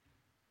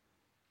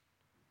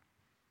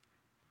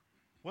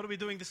What are we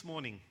doing this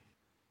morning?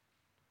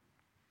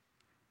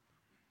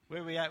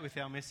 Where are we at with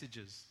our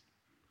messages?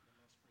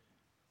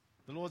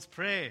 The Lord's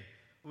Prayer.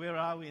 Where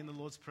are we in the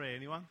Lord's Prayer?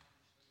 Anyone?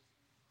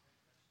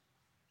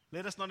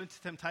 Let us not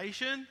into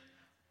temptation,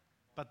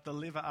 but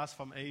deliver us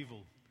from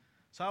evil.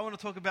 So I want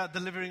to talk about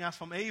delivering us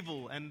from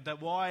evil and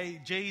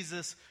why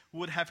Jesus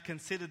would have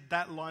considered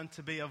that line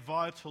to be a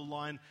vital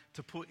line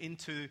to put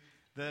into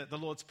the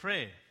Lord's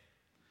Prayer.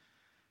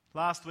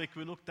 Last week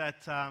we looked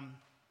at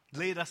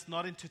lead us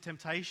not into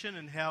temptation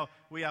and how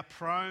we are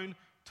prone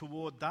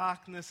toward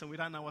darkness and we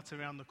don't know what's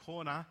around the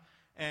corner,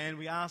 and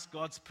we ask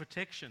God's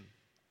protection.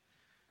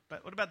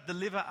 But what about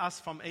deliver us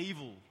from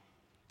evil?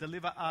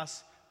 Deliver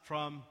us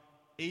from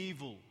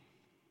evil.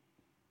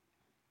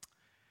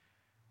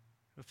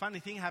 A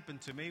funny thing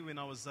happened to me when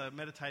I was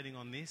meditating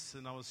on this,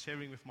 and I was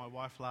sharing with my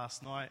wife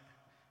last night.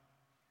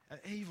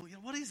 Evil,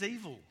 what is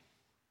evil?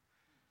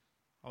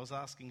 I was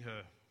asking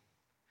her.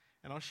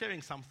 And I was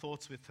sharing some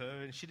thoughts with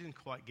her, and she didn't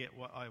quite get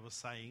what I was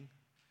saying,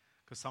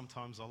 because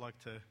sometimes I like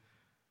to,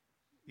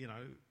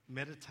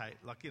 meditate.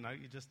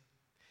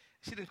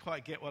 She didn't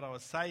quite get what I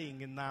was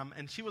saying,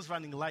 and she was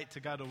running late to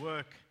go to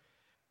work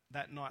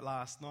that night,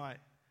 last night.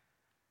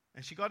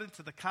 And she got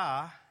into the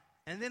car,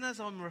 and then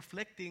as I'm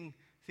reflecting,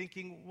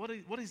 thinking,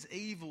 what is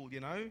evil,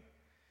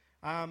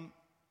 How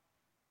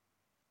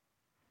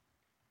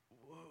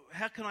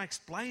can I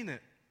explain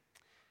it?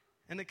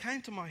 And it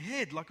came to my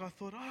head, I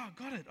thought, I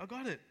got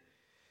it.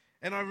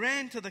 And I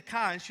ran to the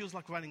car, and she was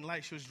running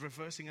late. She was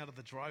reversing out of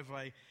the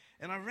driveway.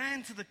 And I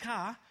ran to the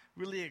car,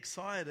 really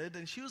excited,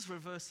 and she was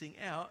reversing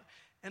out.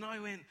 And I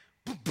went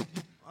boom, boom,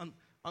 boom,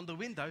 on the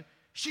window.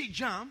 She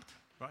jumped,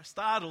 right,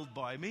 startled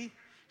by me.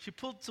 She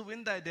pulled the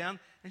window down,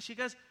 and she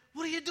goes,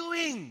 "What are you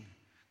doing?"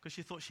 Because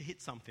she thought she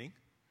hit something.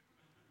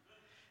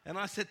 And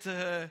I said to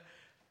her,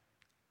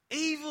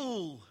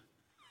 evil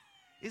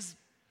is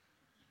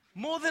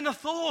more than a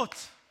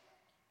thought.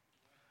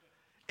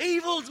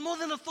 Evil's more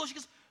than a thought. She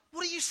goes,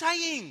 "What are you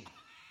saying?"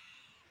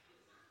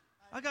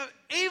 I go,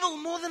 "Evil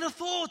more than a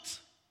thought."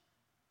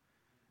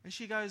 And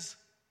she goes,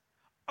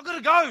 "I've got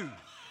to go."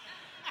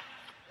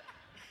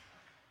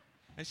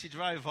 And she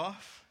drove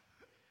off.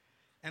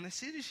 And as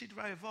soon as she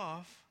drove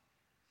off,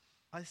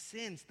 I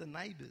sensed the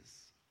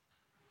neighbours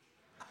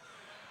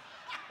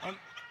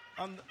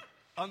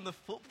on the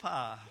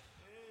footpath.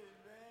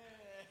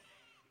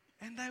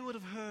 And they would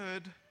have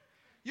heard,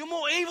 "You're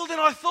more evil than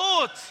I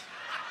thought.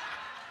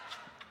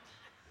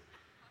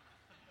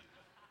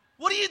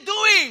 What are you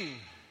doing?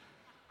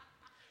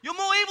 You're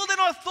more evil than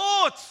I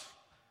thought.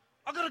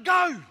 I've got to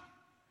go."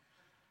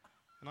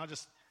 And I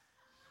just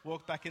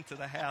walked back into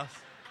the house.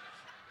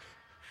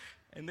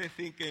 And they're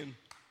thinking,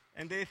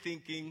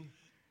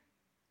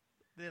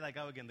 there they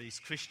go again, these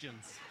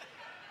Christians.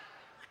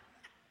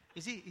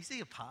 Is he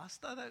a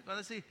pastor?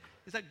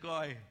 Is that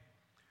guy?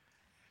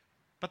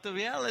 But the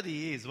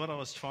reality is, what I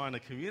was trying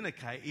to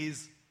communicate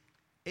is,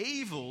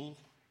 evil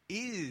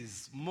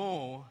is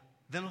more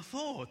than a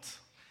thought.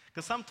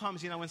 Because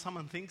sometimes, when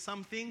someone thinks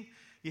something,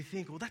 you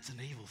think, well, that's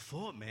an evil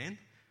thought, man.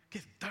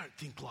 Don't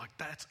think like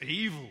that. It's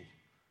evil,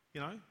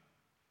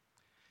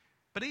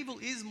 But evil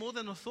is more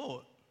than a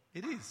thought.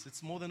 It is.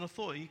 It's more than a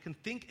thought. You can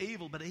think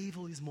evil, but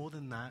evil is more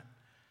than that.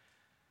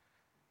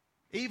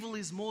 Evil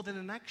is more than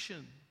an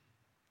action.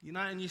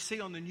 And you see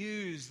on the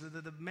news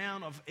the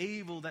amount of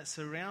evil that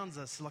surrounds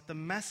us, like the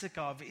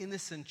massacre of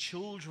innocent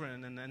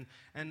children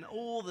and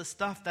all the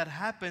stuff that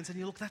happens, and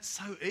you look, that's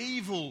so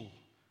evil.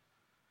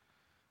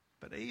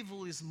 But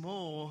evil is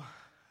more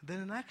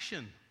than an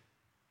action.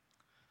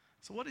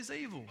 So what is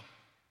evil?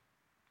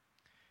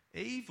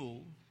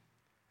 Evil,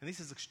 and this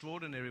is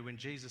extraordinary when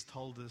Jesus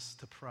told us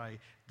to pray,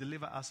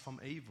 deliver us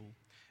from evil.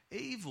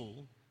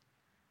 Evil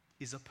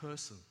is a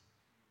person.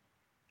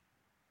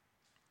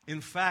 In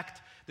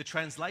fact, the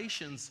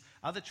translations,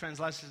 other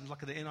translations like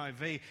the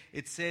NIV,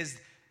 it says,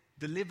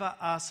 deliver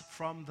us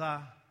from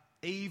the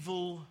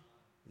evil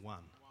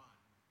one.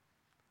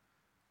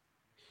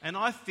 And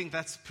I think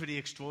that's pretty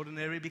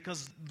extraordinary,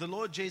 because the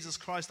Lord Jesus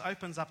Christ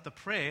opens up the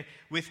prayer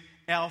with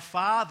our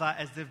Father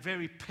as the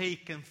very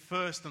peak and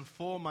first and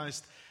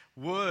foremost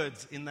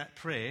words in that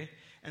prayer.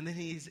 And then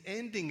he's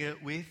ending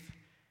it with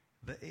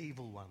the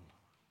evil one.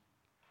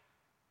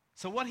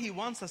 So what he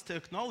wants us to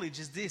acknowledge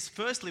is this.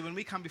 Firstly, when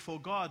we come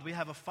before God, we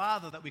have a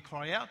Father that we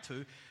cry out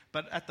to.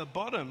 But at the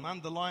bottom,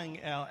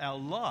 underlying our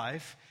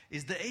life,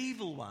 is the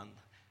evil one.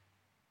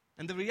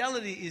 And the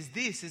reality is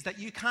this, is that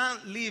you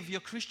can't live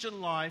your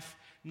Christian life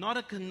not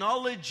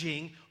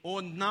acknowledging or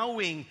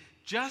knowing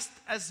just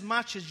as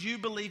much as you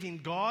believe in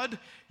God,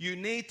 you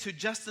need to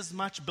just as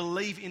much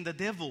believe in the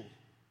devil.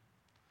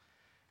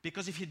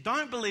 Because if you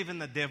don't believe in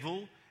the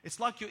devil, it's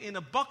like you're in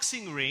a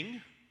boxing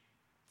ring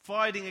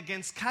fighting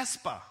against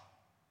Casper.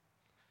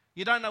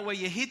 You don't know where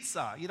your hits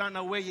are. You don't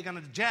know where you're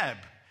going to jab.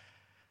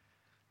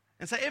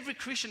 And so every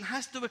Christian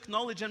has to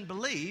acknowledge and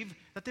believe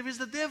that there is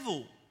a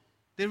devil.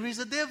 There is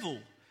a devil.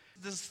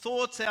 There's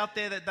thoughts out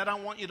there that they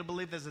don't want you to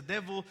believe there's a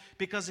devil,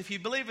 because if you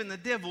believe in the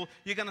devil,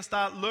 you're going to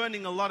start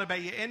learning a lot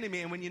about your enemy.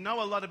 And when you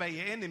know a lot about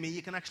your enemy,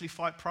 you can actually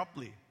fight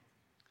properly.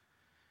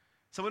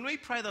 So when we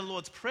pray the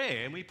Lord's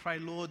Prayer and we pray,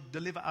 Lord,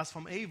 deliver us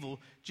from evil,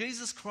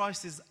 Jesus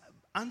Christ is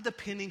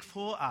underpinning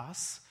for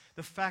us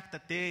the fact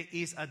that there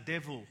is a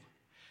devil.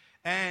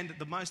 And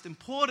the most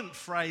important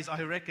phrase,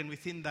 I reckon,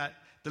 within that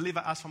deliver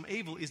us from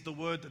evil is the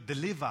word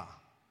deliver.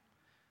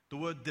 The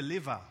word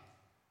deliver.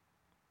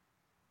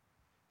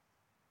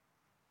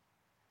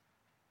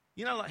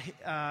 You know, like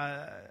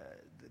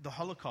the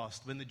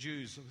Holocaust, when the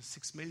Jews,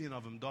 6 million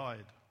of them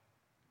died.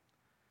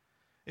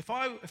 If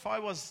I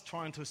was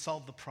trying to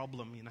solve the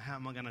problem, how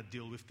am I going to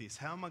deal with this?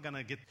 How am I going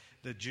to get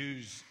the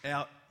Jews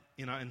out,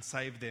 and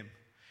save them?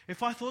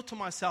 If I thought to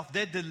myself,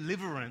 their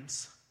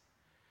deliverance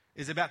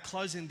is about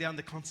closing down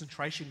the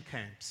concentration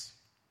camps,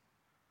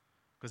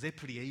 because they're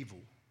pretty evil,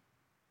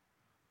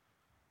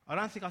 I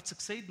don't think I'd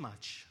succeed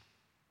much.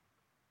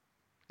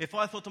 If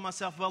I thought to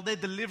myself, well, their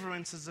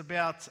deliverance is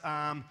about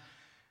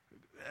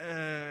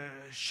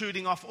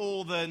shooting off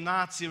all the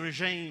Nazi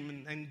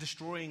regime and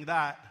destroying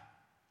that.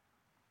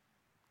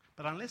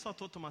 But unless I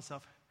thought to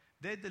myself,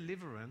 their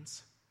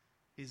deliverance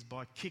is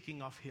by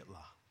kicking off Hitler,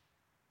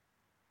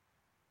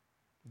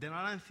 then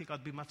I don't think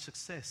I'd be much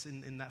success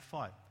in that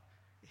fight.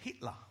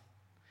 Hitler.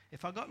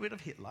 If I got rid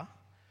of Hitler,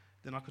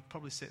 then I could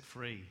probably set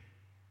free.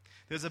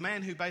 There's a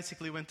man who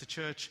basically went to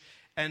church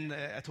and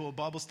to a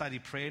Bible study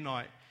prayer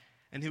night,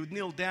 and he would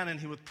kneel down and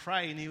he would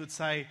pray and he would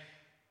say,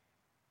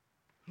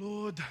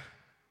 Lord,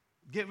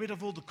 get rid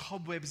of all the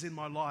cobwebs in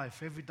my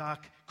life, every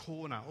dark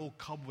corner, all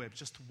cobwebs,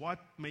 just wipe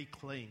me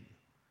clean.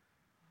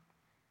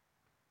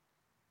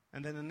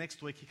 And then the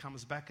next week he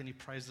comes back and he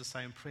prays the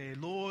same prayer.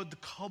 Lord, the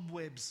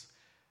cobwebs,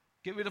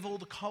 get rid of all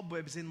the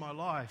cobwebs in my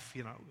life,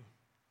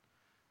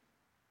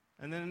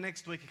 And then the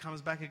next week he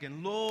comes back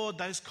again. Lord,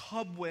 those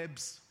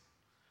cobwebs,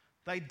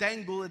 they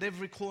dangle at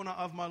every corner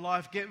of my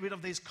life. Get rid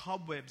of these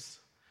cobwebs.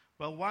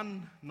 Well,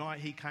 one night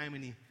he came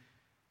and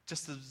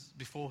just as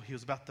before he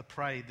was about to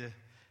pray,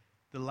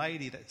 the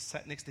lady that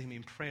sat next to him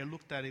in prayer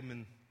looked at him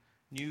and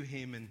knew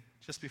him. And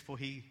just before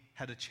he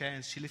had a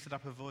chance, she lifted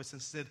up her voice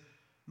and said,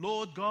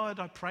 Lord God,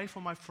 I pray for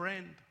my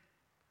friend.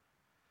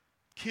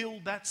 Kill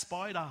that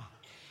spider.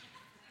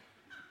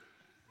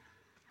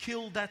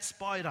 Kill that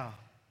spider.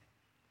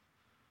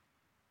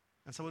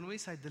 And so when we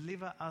say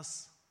deliver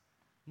us,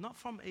 not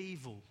from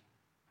evil,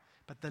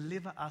 but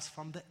deliver us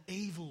from the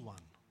evil one.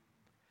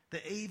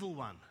 The evil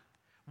one.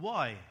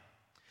 Why?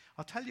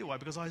 I'll tell you why.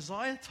 Because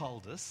Isaiah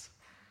told us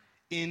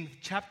in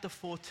chapter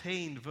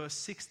 14, verse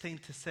 16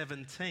 to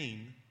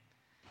 17,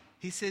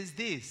 he says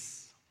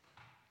this.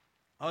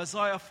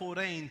 Isaiah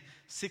 14,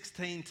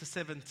 16 to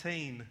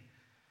 17.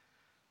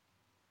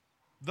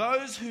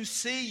 Those who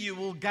see you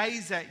will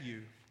gaze at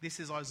you. This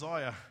is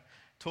Isaiah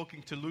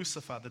talking to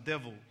Lucifer, the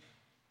devil.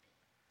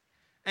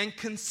 And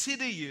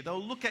consider you.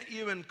 They'll look at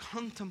you and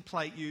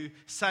contemplate you,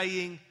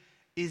 saying,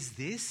 is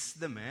this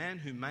the man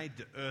who made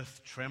the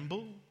earth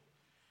tremble?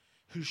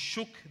 Who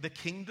shook the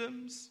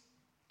kingdoms?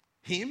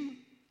 Him,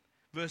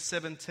 verse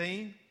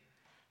 17,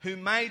 who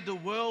made the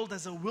world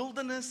as a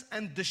wilderness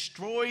and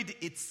destroyed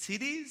its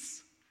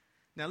cities?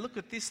 Now look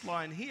at this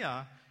line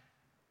here.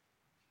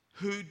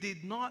 Who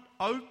did not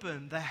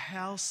open the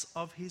house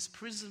of his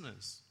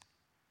prisoners.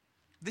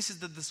 This is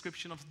the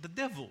description of the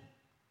devil.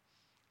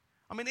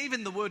 I mean,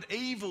 even the word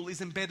evil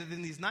is embedded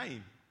in his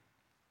name.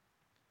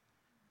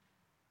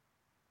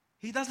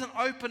 He doesn't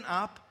open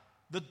up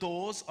the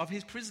doors of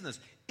his prisoners.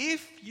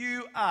 If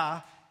you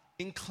are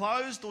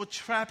enclosed or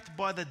trapped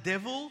by the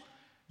devil,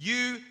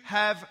 you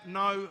have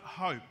no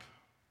hope.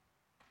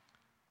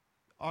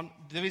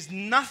 There is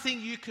nothing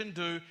you can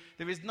do.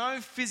 There is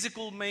no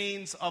physical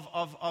means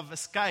of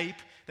escape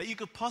that you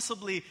could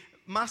possibly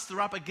muster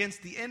up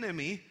against the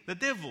enemy, the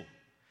devil.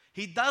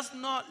 He does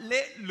not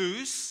let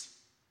loose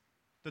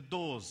the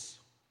doors.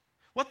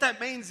 What that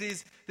means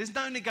is there's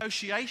no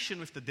negotiation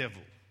with the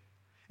devil.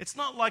 It's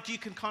not like you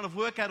can kind of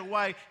work out a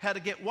way how to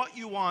get what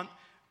you want,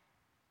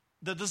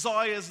 the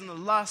desires and the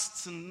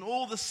lusts and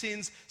all the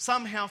sins,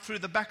 somehow through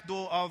the back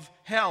door of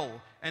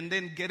hell and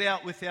then get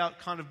out without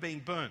kind of being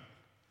burnt.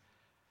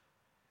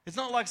 It's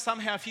not like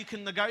somehow if you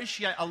can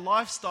negotiate a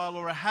lifestyle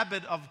or a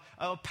habit of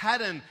a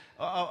pattern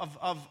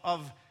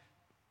of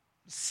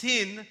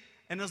sin,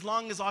 and as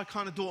long as I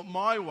kind of do it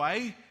my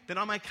way, then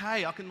I'm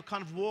okay. I can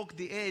kind of walk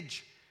the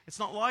edge. It's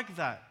not like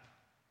that.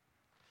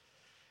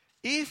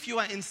 If you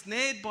are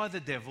ensnared by the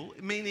devil,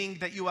 meaning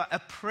that you are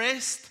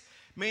oppressed,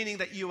 meaning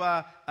that you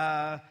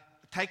are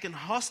taken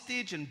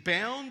hostage and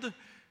bound,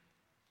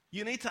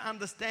 you need to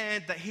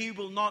understand that he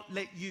will not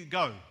let you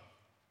go.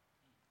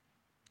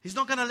 He's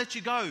not going to let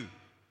you go.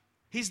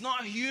 He's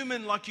not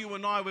human like you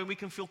and I where we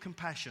can feel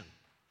compassion.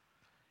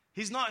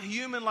 He's not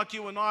human like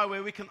you and I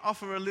where we can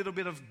offer a little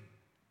bit of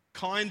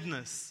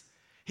kindness.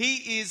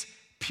 He is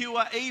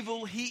pure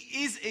evil.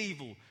 He is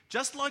evil.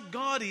 Just like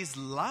God is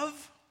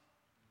love,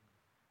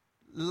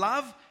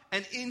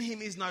 and in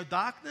him is no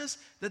darkness,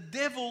 the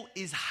devil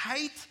is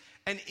hate,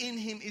 and in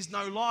him is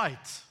no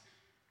light.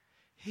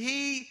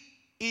 He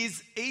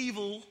is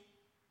evil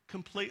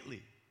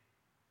completely.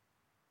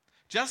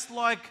 Just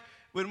like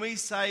when we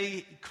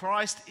say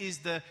Christ is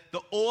the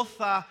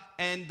author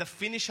and the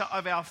finisher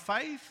of our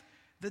faith,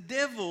 The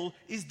devil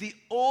is the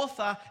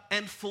author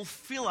and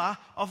fulfiller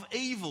of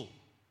evil.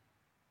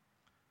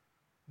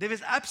 There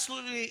is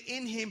absolutely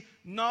in him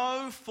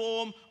no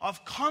form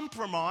of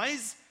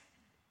compromise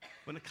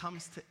when it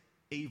comes to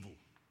evil.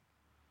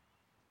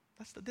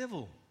 That's the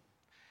devil.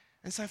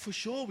 And so for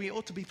sure we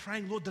ought to be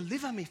praying, Lord,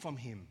 deliver me from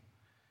him.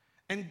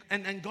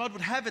 And God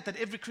would have it that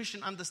every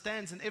Christian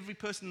understands and every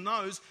person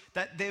knows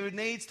that there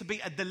needs to be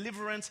a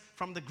deliverance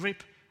from the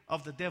grip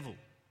of the devil.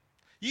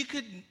 You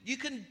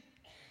can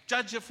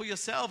judge it for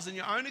yourselves in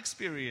your own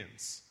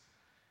experience.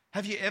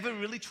 Have you ever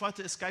really tried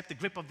to escape the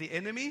grip of the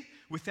enemy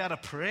without a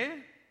prayer?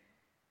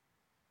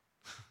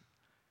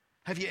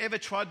 Have you ever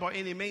tried by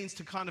any means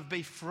to kind of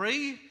be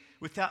free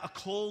without a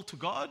call to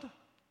God?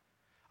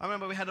 I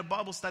remember we had a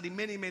Bible study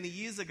many, many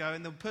years ago,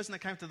 and the person that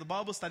came to the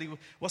Bible study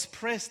was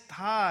pressed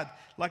hard,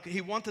 like he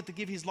wanted to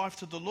give his life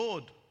to the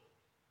Lord.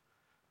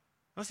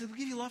 I said, well,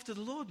 give your life to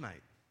the Lord,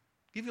 mate.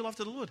 Give your life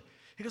to the Lord.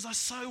 He goes, I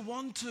so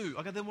want to.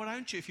 I go, then why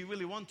don't you? If you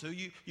really want to,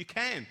 you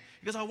can.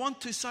 He goes, I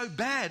want to so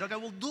bad. I go,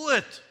 well, do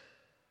it.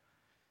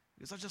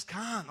 He goes, I just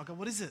can't. I go,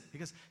 what is it? He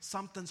goes,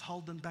 something's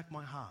holding back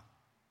my heart.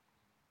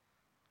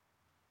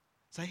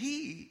 So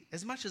he,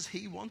 as much as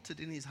he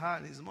wanted in his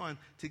heart and his mind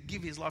to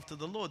give his life to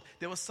the Lord,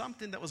 there was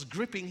something that was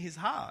gripping his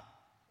heart.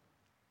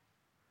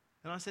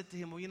 And I said to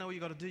him, well, you know what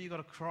you've got to do? You've got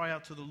to cry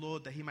out to the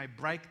Lord that he may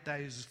break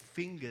those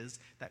fingers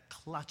that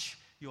clutch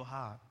your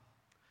heart.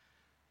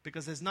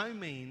 Because there's no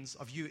means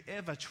of you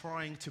ever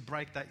trying to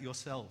break that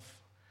yourself.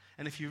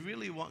 And if you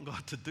really want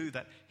God to do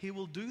that, he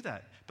will do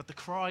that. But the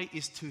cry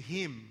is to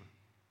him.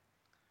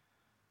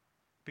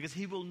 Because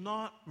he will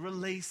not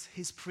release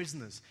his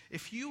prisoners.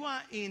 If you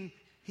are in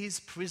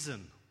his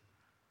prison,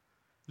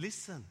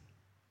 listen,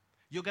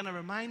 you're going to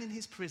remain in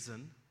his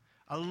prison,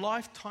 a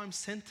lifetime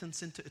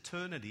sentence into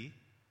eternity,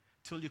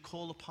 till you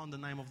call upon the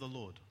name of the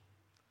Lord.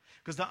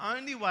 Because the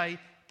only way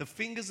the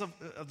fingers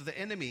of the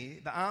enemy,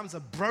 the arms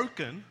are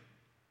broken,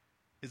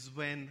 is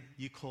when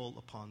you call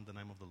upon the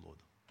name of the Lord.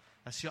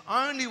 That's your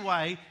only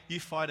way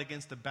you fight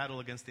against the battle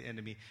against the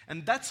enemy.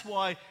 And that's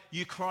why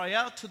you cry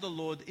out to the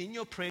Lord in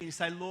your prayer and you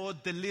say,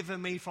 Lord, deliver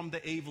me from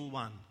the evil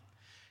one.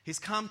 He's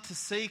come to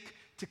seek,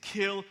 to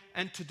kill,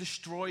 and to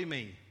destroy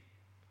me.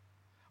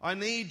 I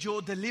need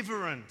your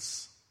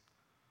deliverance.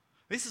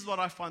 This is what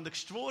I find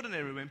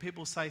extraordinary when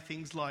people say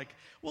things like,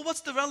 well,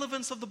 what's the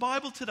relevance of the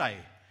Bible today?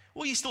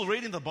 Well, you still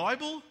reading the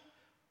Bible?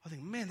 I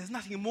think, man, there's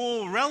nothing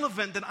more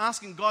relevant than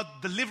asking God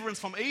deliverance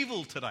from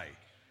evil today.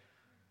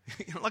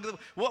 Like,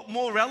 what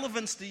more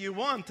relevance do you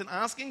want than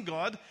asking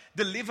God,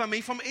 deliver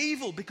me from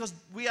evil? Because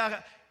we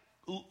are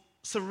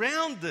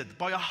surrounded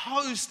by a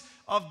host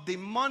of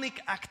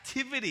demonic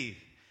activity.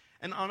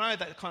 And I know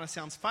that kind of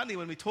sounds funny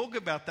when we talk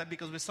about that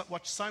because we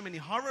watch so many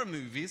horror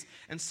movies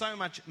and so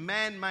much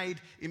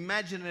man-made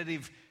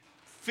imaginative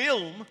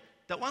film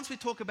that once we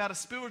talk about a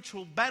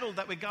spiritual battle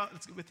that we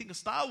think of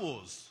Star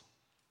Wars.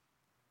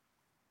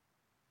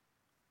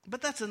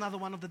 But that's another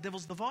one of the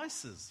devil's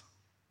devices.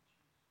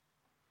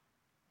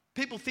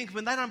 People think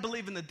when they don't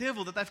believe in the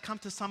devil that they've come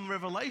to some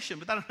revelation,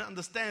 but they don't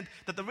understand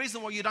that the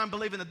reason why you don't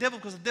believe in the devil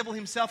is because the devil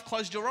himself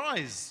closed your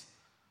eyes.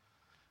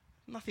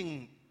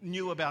 Nothing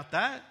new about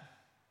that.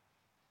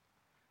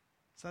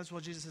 So that's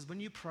why Jesus says,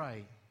 when you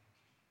pray,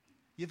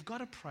 you've got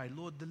to pray,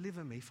 Lord,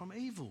 deliver me from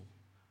evil.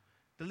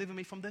 Deliver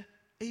me from the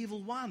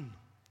evil one.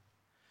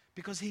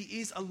 Because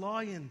he is a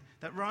lion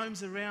that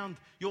roams around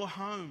your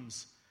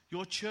homes,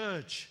 your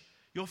church,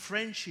 your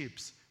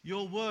friendships,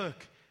 your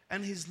work,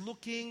 and he's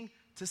looking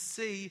to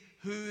see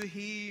who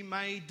he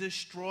may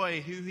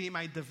destroy, who he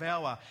may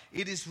devour.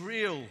 It is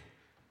real.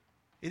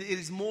 It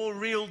is more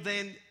real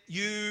than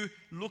you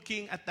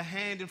looking at the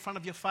hand in front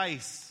of your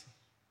face.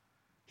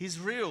 He's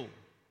real.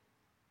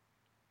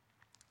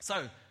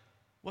 So,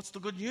 what's the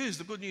good news?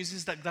 The good news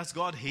is that does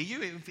God hear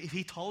you? If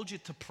he told you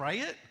to pray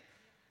it,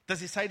 does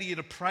he say to you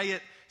to pray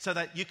it so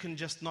that you can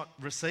just not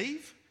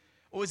receive?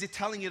 Or is he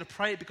telling you to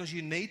pray it because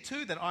you need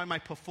to, that I may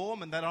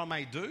perform and that I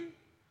may do?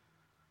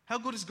 How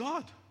good is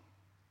God?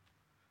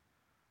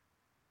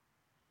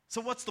 So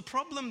what's the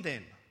problem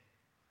then?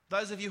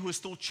 Those of you who are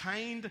still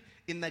chained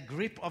in the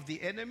grip of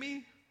the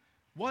enemy,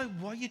 why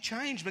are you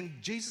chained when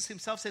Jesus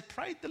himself said,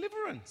 pray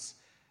deliverance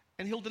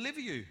and he'll deliver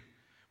you?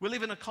 We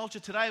live in a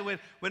culture today where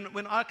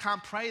when I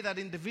can't pray that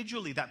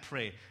individually, that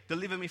prayer,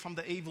 deliver me from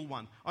the evil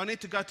one. I need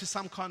to go to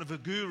some kind of a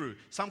guru,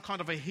 some kind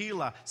of a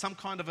healer, some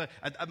kind of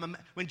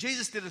when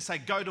Jesus didn't say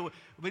go to,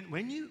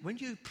 when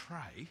you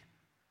pray,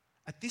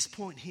 at this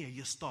point here,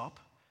 you stop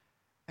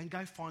and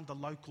go find the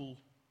local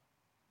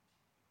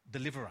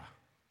deliverer.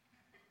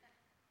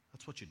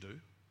 That's what you do.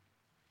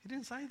 He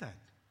didn't say that.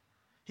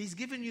 He's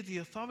given you the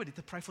authority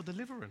to pray for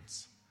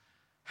deliverance.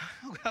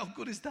 How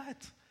good is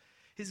that?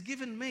 He's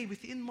given me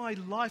within my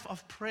life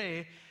of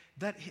prayer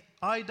that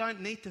I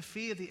don't need to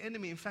fear the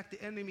enemy. In fact,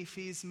 the enemy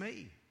fears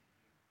me.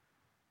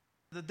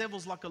 The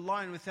devil's like a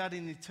lion without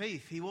any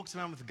teeth. He walks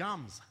around with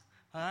gums.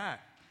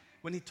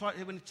 When he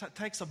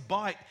takes a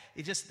bite,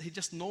 he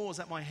just gnaws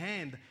at my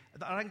hand.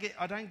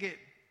 I don't get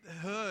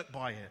hurt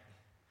by it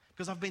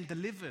because I've been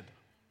delivered.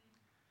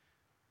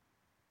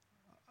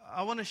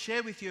 I want to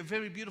share with you a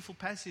very beautiful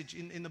passage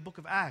in the book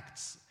of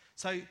Acts.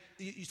 So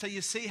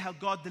you see how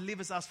God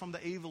delivers us from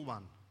the evil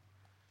one.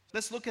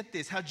 Let's look at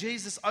this, how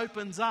Jesus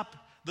opens up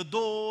the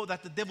door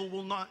that the devil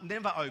will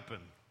never open.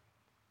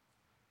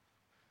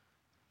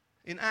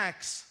 In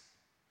Acts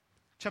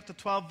chapter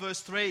 12,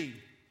 verse 3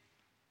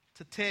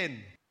 to 10.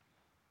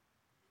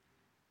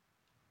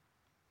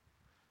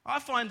 I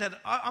find that,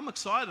 I'm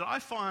excited. I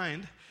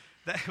find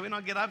that when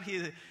I get up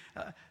here,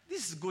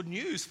 this is good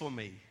news for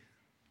me,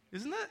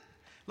 isn't it?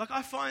 Like,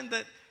 I find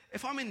that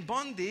if I'm in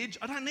bondage,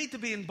 I don't need to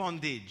be in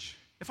bondage.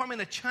 If I'm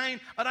in a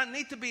chain, I don't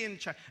need to be in a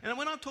chain. And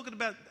when I'm talking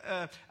about,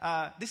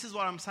 this is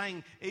what I'm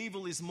saying,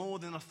 evil is more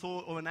than a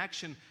thought or an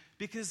action,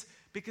 because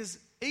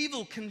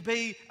evil can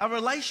be a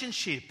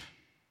relationship.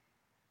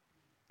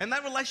 And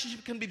that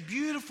relationship can be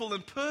beautiful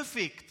and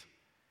perfect,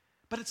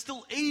 but it's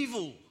still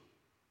evil.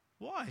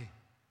 Why?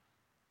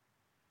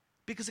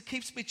 Because it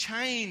keeps me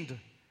chained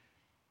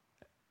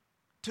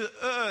to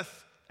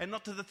earth and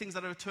not to the things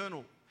that are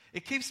eternal.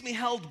 It keeps me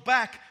held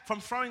back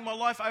from throwing my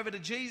life over to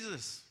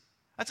Jesus.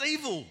 That's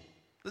evil.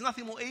 There's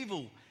nothing more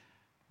evil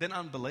than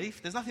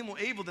unbelief. There's nothing more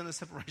evil than the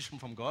separation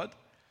from God.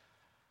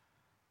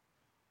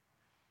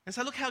 And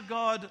so look how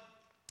God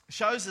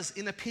shows us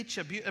in a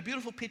picture, a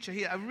beautiful picture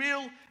here, a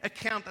real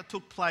account that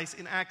took place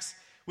in Acts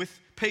with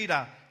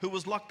Peter, who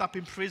was locked up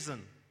in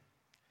prison.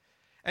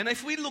 And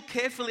if we look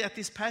carefully at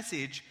this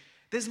passage,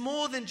 there's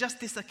more than just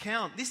this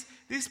account.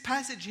 This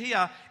passage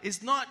here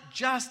is not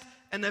just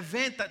an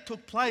event that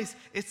took place.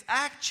 It's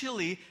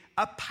actually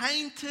a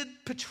painted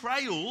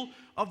portrayal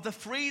of the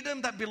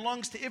freedom that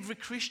belongs to every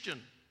Christian.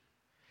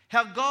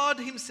 How God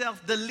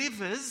himself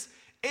delivers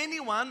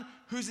anyone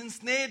who's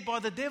ensnared by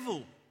the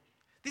devil.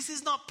 This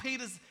is not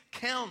Peter's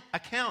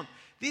account.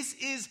 This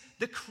is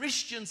the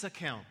Christian's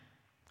account.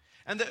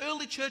 And the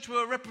early church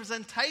were a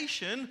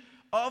representation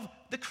of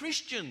the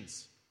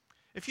Christians.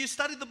 If you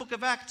study the book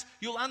of Acts,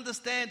 you'll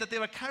understand that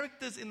there are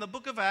characters in the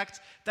book of Acts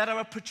that are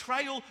a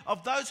portrayal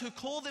of those who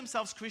call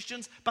themselves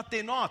Christians, but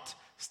they're not.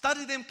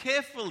 Study them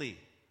carefully.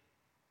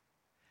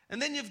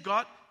 And then you've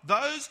got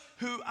those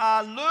who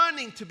are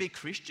learning to be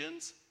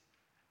Christians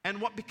and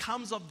what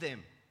becomes of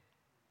them.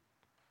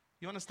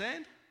 You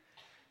understand?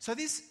 So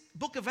this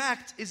book of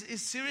Acts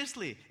is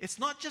seriously, it's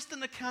not just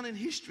an account in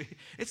history.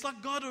 It's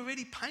like God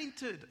already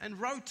painted and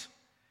wrote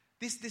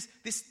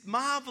this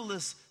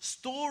marvelous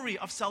story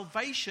of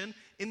salvation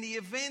in the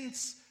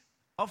events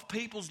of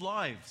people's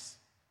lives.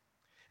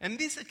 And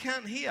this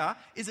account here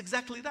is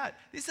exactly that.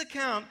 This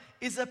account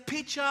is a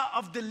picture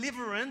of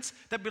deliverance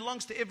that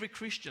belongs to every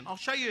Christian. I'll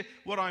show you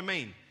what I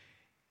mean.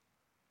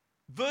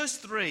 Verse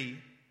 3,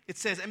 it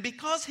says, "And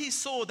because he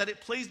saw that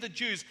it pleased the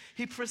Jews,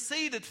 he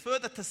proceeded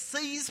further to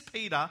seize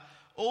Peter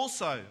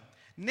also.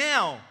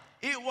 Now,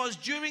 it was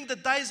during the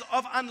days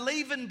of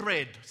unleavened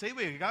bread." See,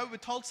 we go. We're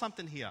told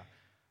something here.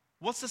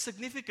 What's the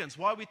significance?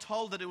 Why are we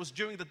told that it was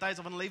during the days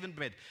of unleavened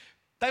bread?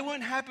 They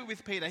weren't happy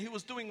with Peter. He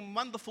was doing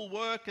wonderful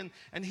work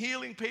and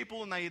healing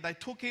people, and they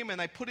took him and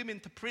they put him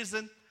into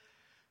prison.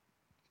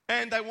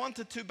 And they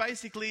wanted to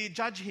basically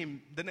judge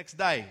him the next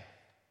day.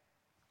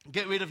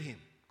 Get rid of him.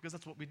 Because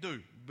that's what we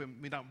do when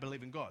we don't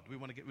believe in God. We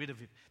want to get rid of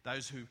him.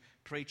 Those who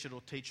preach it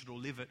or teach it or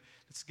live it,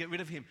 let's get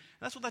rid of him.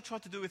 And that's what they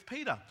tried to do with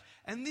Peter.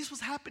 And this was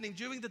happening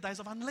during the days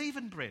of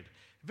unleavened bread.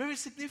 Very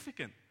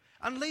significant.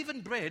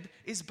 Unleavened bread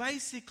is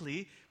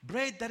basically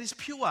bread that is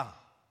pure.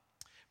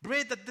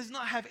 Bread that does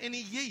not have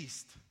any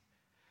yeast.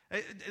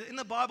 In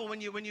the Bible,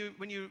 when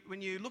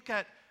you look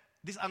at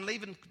this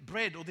unleavened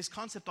bread or this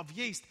concept of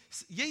yeast,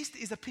 yeast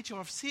is a picture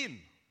of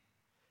sin.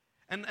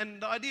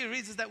 And the idea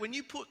is that when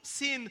you put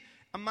sin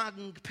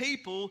among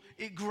people,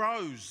 it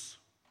grows.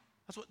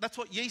 That's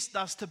what yeast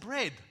does to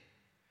bread.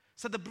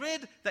 So the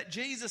bread that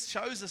Jesus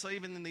shows us, or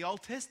even in the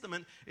Old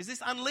Testament, is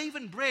this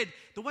unleavened bread.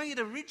 The way it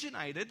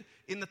originated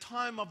in the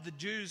time of the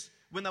Jews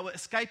when they were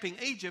escaping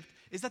Egypt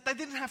is that they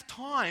didn't have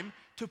time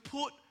to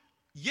put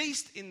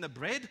yeast in the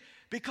bread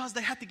because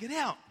they had to get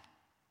out.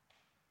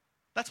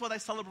 That's why they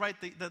celebrate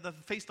the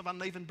Feast of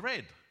Unleavened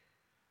Bread.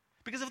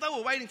 Because if they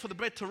were waiting for the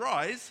bread to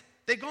rise,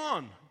 they're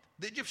gone.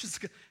 The Egyptians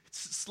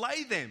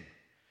slay them.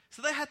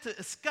 So they had to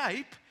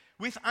escape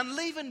with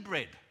unleavened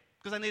bread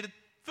because they needed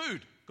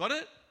food. Got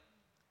it?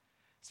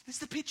 So this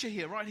is the picture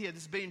here, right here,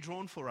 this is being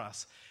drawn for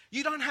us.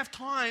 You don't have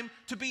time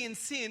to be in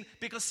sin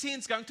because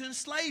sin's going to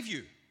enslave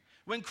you.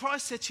 When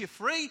Christ sets you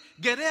free,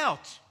 get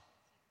out.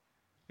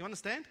 You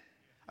understand?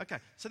 Okay,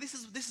 so this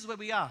is where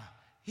we are.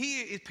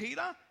 Here is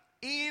Peter.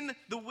 In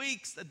the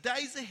weeks, the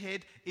days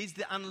ahead is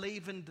the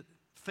unleavened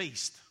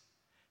feast.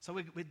 So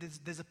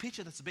there's a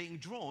picture that's being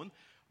drawn.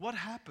 What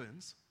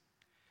happens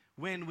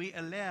when we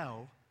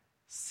allow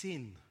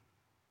sin?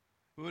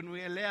 When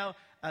we allow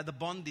the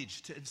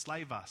bondage to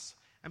enslave us?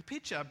 And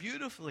Peter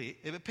beautifully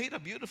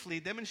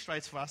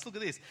demonstrates for us. Look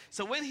at this.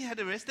 So when he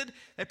had arrested,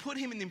 they put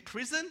him in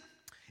prison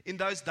in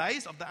those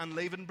days of the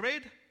unleavened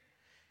bread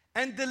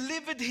and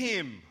delivered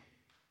him.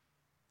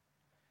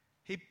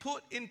 He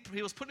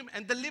was put him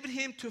and delivered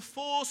him to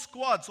 4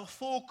 squads or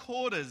 4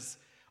 quarters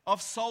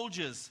of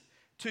soldiers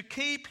to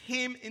keep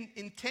him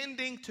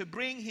intending to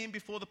bring him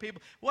before the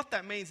people. What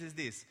that means is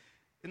this.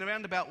 In a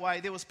roundabout way,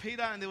 there was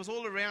Peter and there was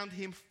all around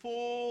him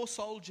 4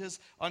 soldiers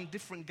on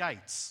different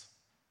gates.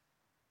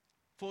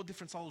 4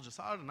 different soldiers.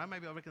 So I don't know,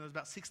 maybe I reckon there was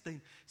about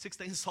 16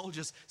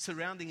 soldiers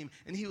surrounding him,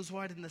 and he was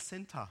right in the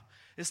center.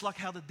 It's like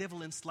how the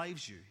devil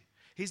enslaves you.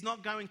 He's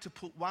not going to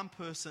put one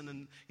person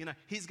and,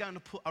 he's going to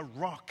put a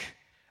rock,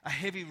 a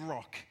heavy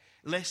rock,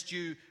 lest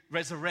you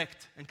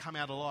resurrect and come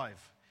out alive.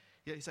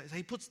 Yeah, so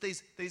he puts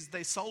these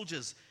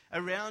soldiers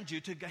around you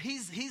to go,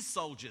 his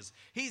soldiers,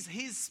 his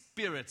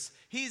spirits,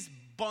 his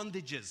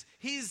bondages,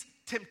 his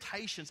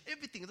temptations,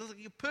 everything.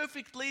 You're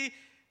perfectly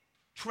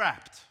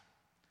trapped.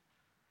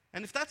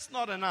 And if that's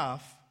not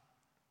enough,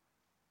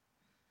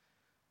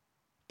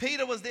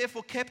 Peter was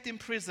therefore kept in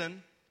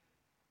prison,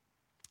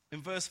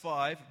 in verse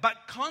 5, but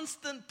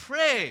constant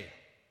prayer.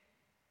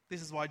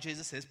 This is why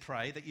Jesus says,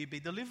 pray that you be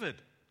delivered.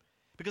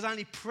 Because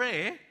only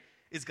prayer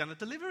is going to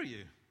deliver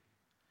you.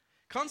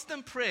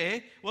 Constant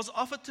prayer was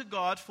offered to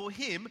God for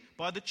him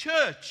by the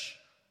church.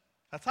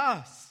 That's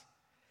us.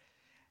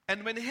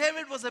 And when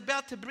Herod was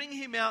about to bring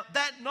him out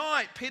that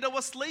night, Peter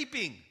was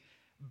sleeping,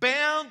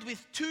 bound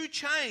with 2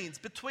 chains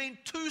between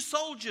 2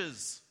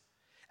 soldiers.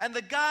 And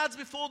the guards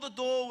before the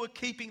door were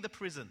keeping the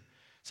prison.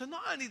 So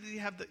not only did he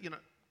have the,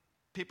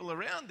 people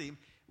around him,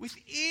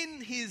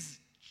 within his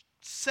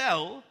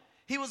cell,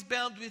 he was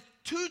bound with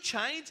 2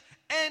 chains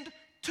and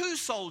 2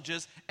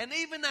 soldiers. And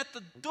even at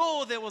the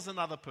door, there was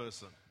another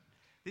person.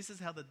 This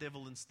is how the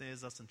devil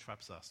ensnares us and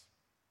traps us.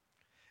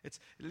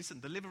 Listen,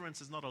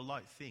 deliverance is not a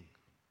light thing.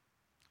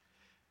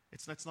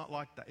 It's not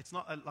like that. It's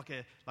not like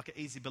an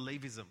easy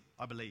believism,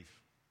 I believe.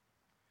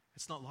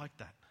 It's not like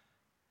that.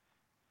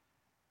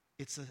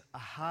 It's a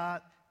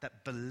heart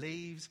that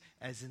believes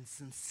as in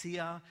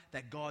sincere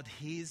that God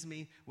hears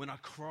me. When I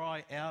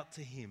cry out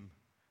to him,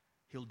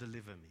 he'll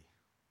deliver me.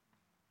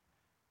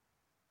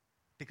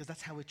 Because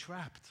that's how we're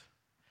trapped.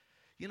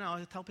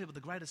 I tell people the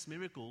greatest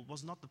miracle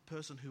was not the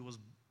person who was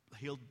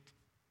healed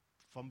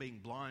from being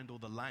blind or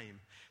the lame.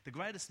 The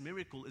greatest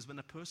miracle is when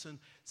a person's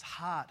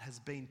heart has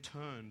been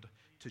turned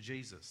to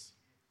Jesus.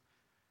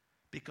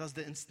 Because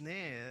the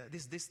ensnare,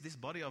 this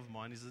body of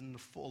mine is in a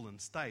fallen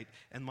state,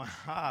 and my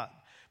heart,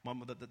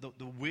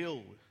 the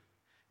will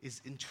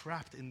is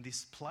entrapped in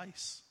this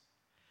place.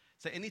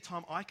 So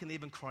anytime I can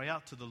even cry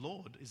out to the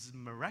Lord is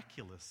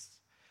miraculous.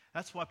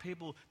 That's why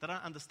people, they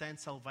don't understand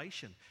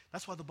salvation.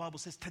 That's why the Bible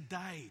says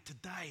today,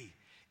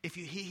 if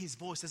you hear his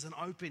voice, there's an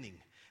opening.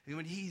 And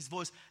when you hear his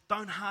voice,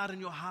 don't harden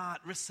your heart.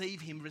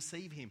 Receive him.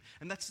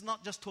 And that's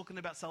not just talking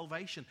about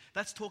salvation.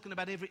 That's talking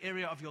about every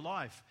area of your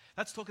life.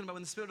 That's talking about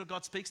when the Spirit of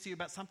God speaks to you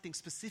about something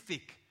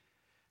specific.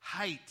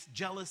 Hate,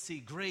 jealousy,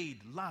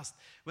 greed, lust.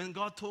 When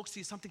God talks to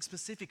you something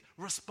specific,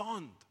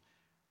 respond.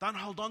 Don't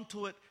hold on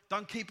to it.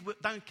 Don't keep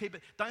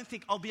it. Don't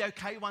think I'll be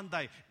okay one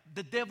day.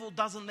 The devil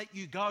doesn't let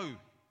you go.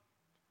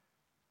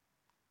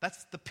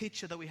 That's the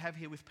picture that we have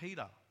here with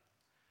Peter.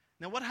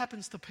 Now what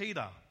happens to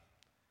Peter?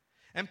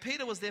 And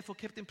Peter was therefore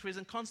kept in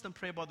prison, constant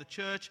prayer by the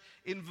church.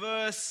 In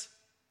verse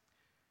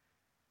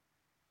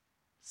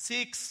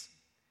 6,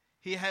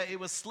 he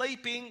was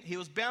sleeping. He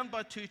was bound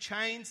by 2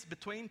 chains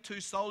between 2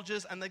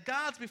 soldiers, and the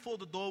guards before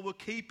the door were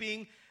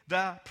keeping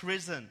the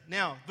prison.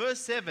 Now,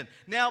 verse 7.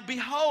 Now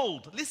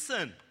behold,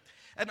 listen,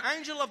 an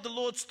angel of the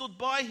Lord stood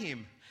by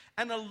him,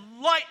 and a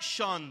light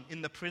shone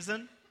in the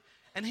prison,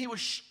 and he was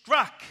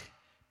struck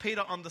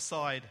Peter on the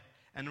side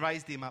and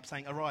raised him up,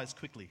 saying, arise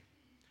quickly.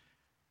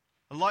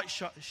 A light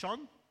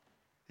shone.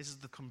 This is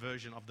the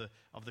conversion of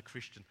the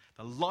Christian.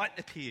 The light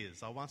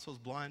appears. I once was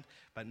blind,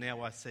 but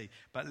now I see.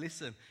 But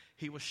listen,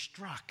 he was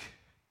struck.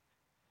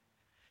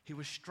 He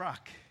was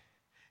struck.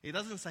 He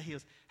doesn't say he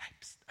was, hey,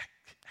 psst,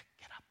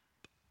 get up.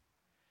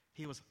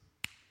 He was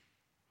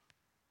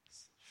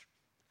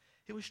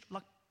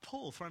like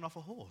Paul thrown off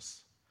a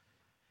horse.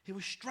 He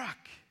was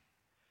struck.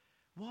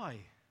 Why?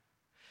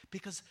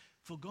 Because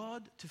for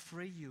God to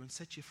free you and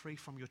set you free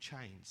from your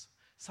chains,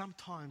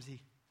 sometimes He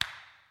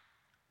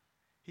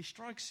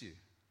strikes you.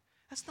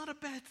 That's not a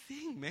bad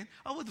thing, man.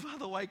 I would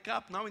rather wake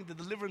up knowing the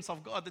deliverance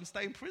of God than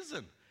stay in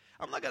prison.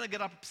 I'm not going to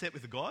get upset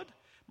with God.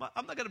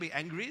 I'm not going to be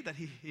angry that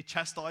He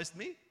chastised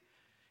me.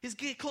 He's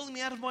calling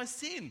me out of my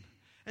sin.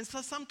 And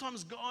so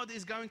sometimes God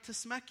is going to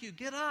smack you.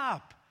 Get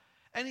up.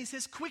 And He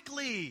says,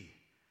 quickly.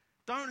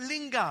 Don't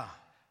linger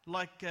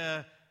like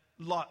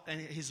Lot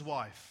and his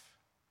wife.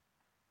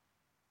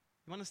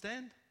 You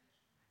understand?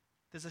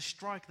 There's a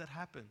strike that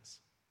happens.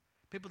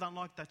 People don't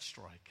like that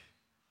strike.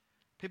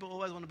 People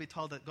always want to be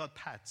told that God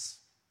pats.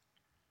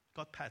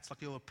 God pats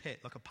like you're a pet,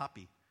 like a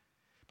puppy.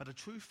 But a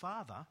true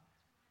father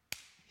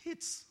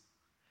hits.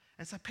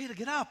 And so, Peter,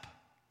 get up.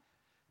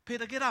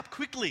 Peter, get up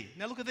quickly.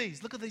 Now look at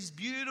these. Look at these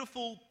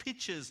beautiful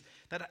pictures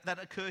that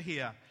occur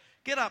here.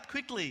 Get up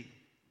quickly.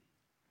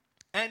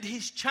 And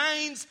his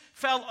chains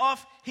fell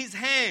off his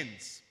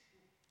hands.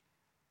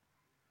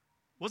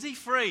 Was he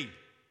free?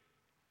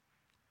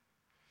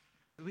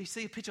 We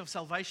see a picture of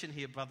salvation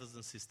here, brothers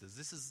and sisters.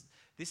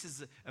 This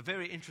is a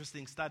very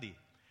interesting study.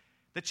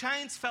 The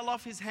chains fell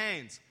off his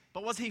hands,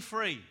 but was he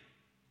free?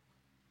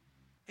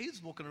 He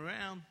was walking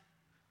around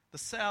the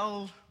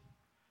cell,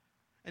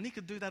 and he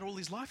could do that all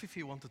his life if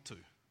he wanted to.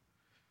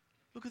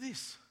 Look at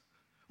this.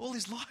 All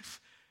his life.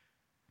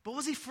 But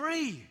was he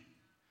free?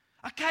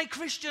 Okay,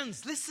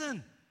 Christians,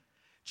 listen.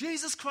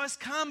 Jesus Christ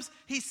comes,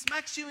 he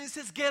smacks you and he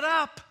says, get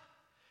up.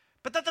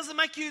 But that doesn't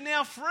make you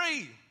now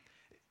free.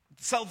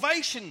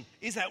 Salvation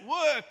is at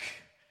work.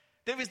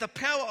 There is the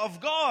power of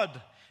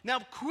God. Now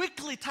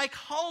quickly take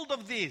hold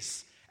of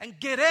this and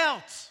get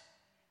out.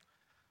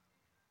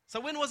 So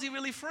when was he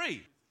really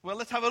free? Well,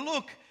 let's have a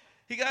look.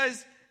 He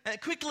goes,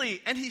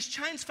 quickly, and his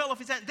chains fell off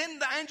his hand. Then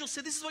the angel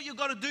said, this is what you've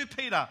got to do,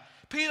 Peter.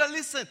 Peter,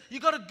 listen,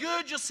 you've got to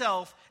gird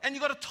yourself and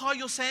you've got to tie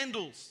your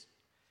sandals.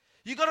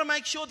 You've got to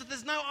make sure that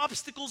there's no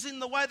obstacles in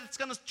the way that's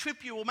going to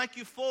trip you or make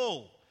you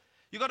fall.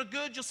 You've got to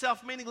gird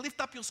yourself, meaning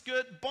lift up your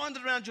skirt, bind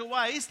it around your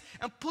waist,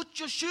 and put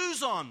your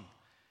shoes on.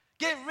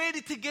 Get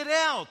ready to get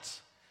out.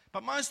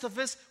 But most of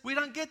us, we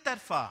don't get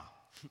that far.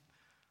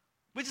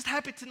 We're just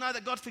happy to know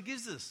that God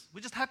forgives us.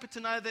 We're just happy to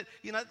know that,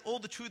 all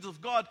the truths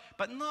of God,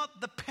 but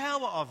not the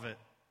power of it.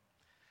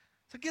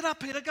 So get up,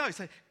 Peter, go.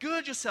 So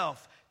gird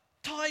yourself,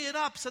 tie it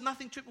up so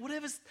nothing trips.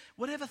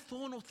 Whatever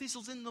thorn or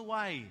thistle's in the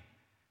way,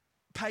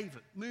 pave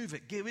it, move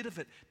it, get rid of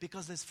it,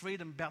 because there's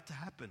freedom about to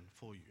happen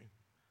for you.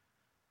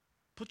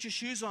 Put your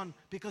shoes on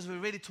because we're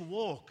ready to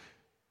walk.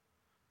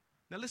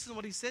 Now listen to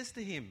what he says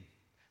to him.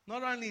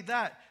 Not only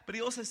that, but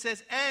he also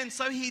says, and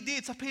so he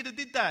did. So Peter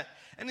did that.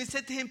 And he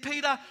said to him,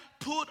 Peter,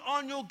 put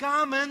on your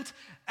garment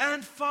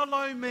and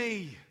follow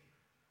me.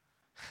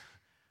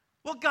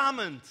 What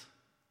garment?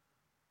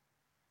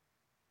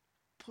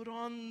 Put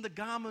on the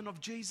garment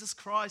of Jesus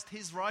Christ,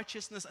 his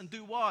righteousness, and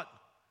do what?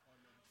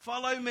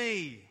 Follow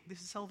me.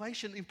 This is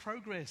salvation in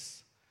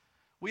progress.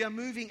 We are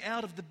moving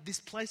out of this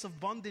place of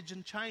bondage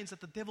and chains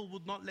that the devil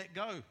would not let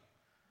go.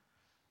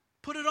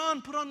 Put it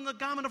on. Put on the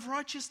garment of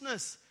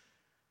righteousness.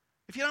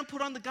 If you don't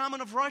put on the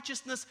garment of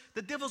righteousness,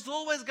 the devil's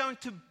always going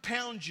to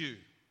pound you.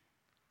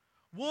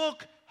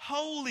 Walk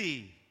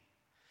holy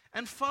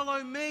and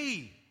follow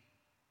me,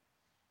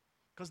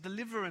 because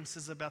deliverance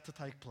is about to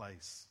take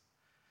place.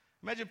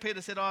 Imagine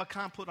Peter said, I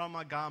can't put on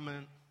my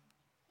garment.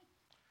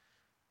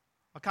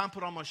 I can't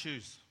put on my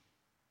shoes.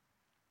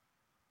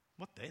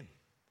 What then?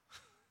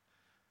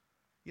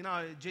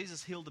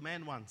 Jesus healed a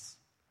man once,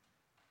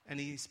 and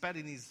he spat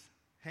in his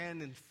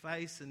hand and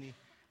face, and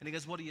he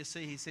goes, what do you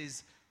see? He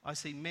says, I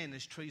see men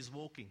as trees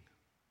walking.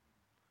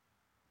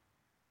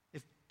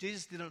 If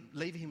Jesus didn't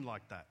leave him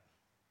like that,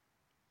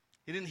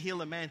 he didn't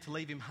heal a man to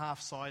leave him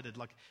half-sighted,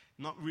 like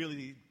not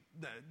really,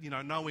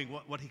 knowing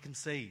what he can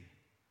see.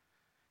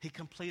 He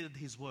completed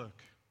his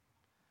work.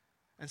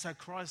 And so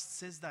Christ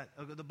says that,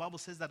 the Bible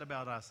says that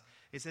about us.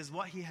 It says,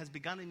 what he has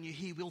begun in you,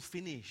 he will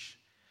finish.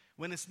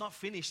 When it's not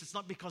finished, it's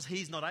not because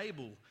he's not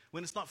able.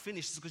 When it's not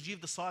finished, it's because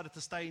you've decided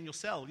to stay in your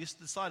cell.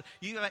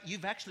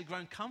 You've actually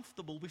grown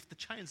comfortable with the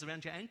chains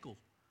around your ankle.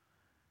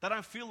 They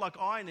don't feel like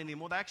iron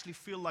anymore. They actually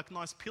feel like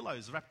nice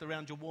pillows wrapped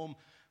around your warm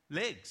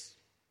legs.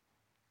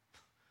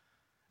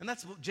 And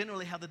that's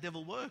generally how the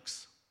devil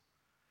works.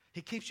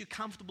 He keeps you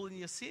comfortable in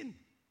your sin,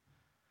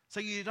 so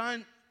you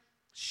don't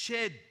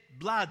shed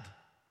blood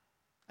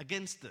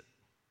against it,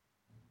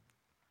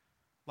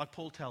 like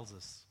Paul tells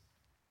us.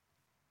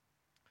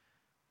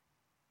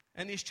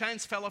 And his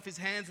chains fell off his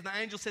hands, and the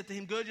angel said to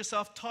him, gird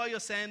yourself, tie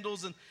your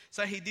sandals. And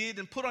so he did,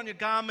 and put on your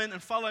garment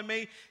and follow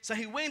me. So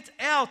he went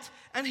out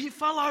and he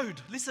followed.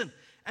 Listen,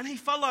 and he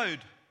followed.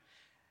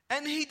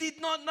 And he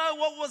did not know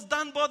what was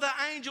done by the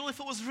angel, if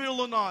it was real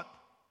or not.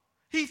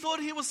 He thought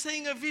he was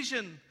seeing a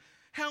vision.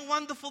 How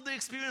wonderful the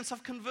experience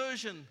of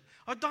conversion.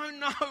 I don't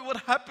know what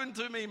happened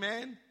to me,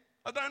 man.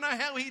 I don't know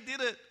how he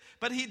did it,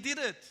 but he did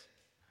it.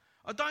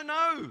 I don't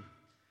know.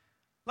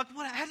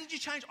 How did you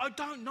change? I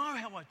don't know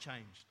how I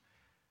changed.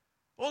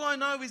 All I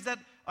know is that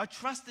I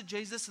trusted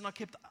Jesus, and I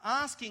kept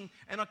asking,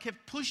 and I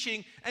kept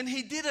pushing, and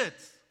he did it.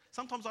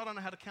 Sometimes I don't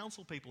know how to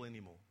counsel people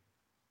anymore.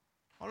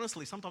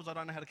 Honestly, sometimes I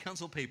don't know how to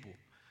counsel people,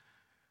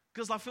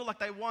 because I feel like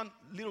they want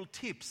little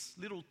tips,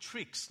 little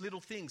tricks,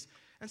 little things.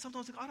 And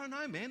sometimes I don't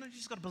know, man. You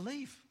just got to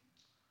believe.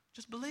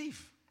 Just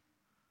believe.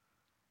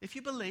 If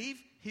you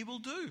believe, he will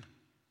do.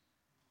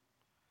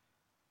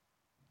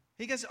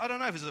 He goes, I don't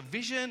know if it's a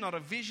vision, not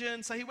a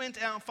vision. So he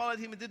went out and followed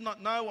him and did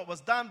not know what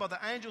was done by the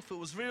angel, for it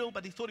was real,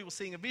 but he thought he was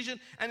seeing a vision.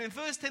 And in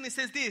verse 10 it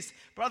says this,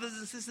 brothers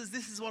and sisters,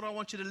 this is what I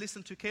want you to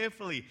listen to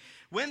carefully.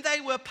 When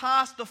they were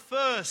past the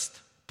first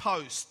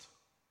post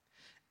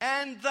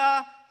and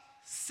the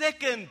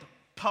second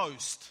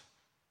post,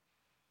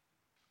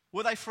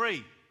 were they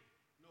free?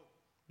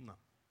 No.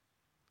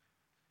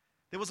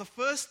 There was a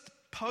first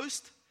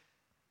post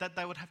that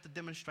they would have to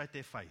demonstrate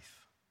their faith.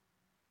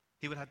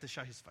 He would have to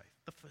show his faith.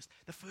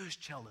 The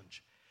first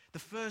challenge, the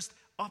first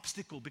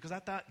obstacle, because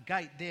at that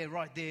gate there,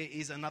 right there,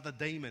 is another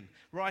demon.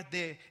 Right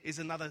there is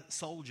another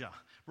soldier.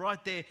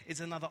 Right there is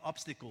another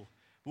obstacle.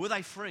 Were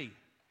they free?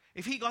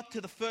 If he got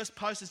to the first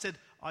post and said,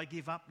 I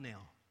give up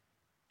now,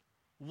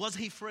 was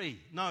he free?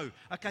 No.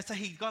 Okay, so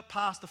he got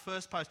past the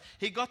first post.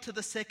 He got to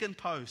the second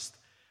post.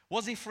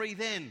 Was he free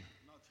then?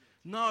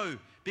 No,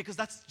 because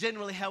that's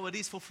generally how it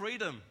is for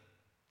freedom.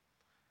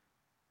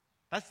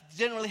 That's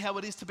generally how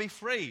it is to be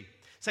free.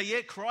 So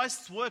yeah,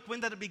 Christ's work, when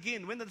did it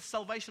begin? When did the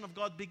salvation of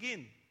God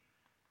begin?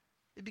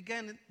 It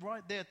began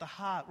right there at the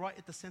heart, right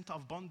at the center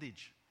of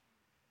bondage.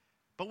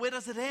 But where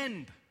does it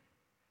end?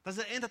 Does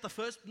it end at the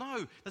first?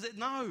 No. Does it?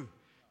 No.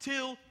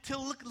 Till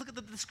look at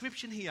the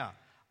description here.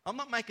 I'm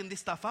not making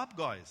this stuff up,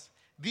 guys.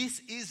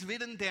 This is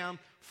written down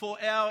for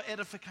our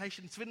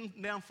edification. It's written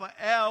down for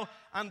our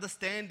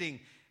understanding.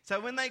 So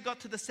when they got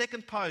to the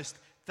second post,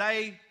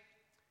 they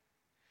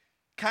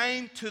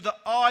came to the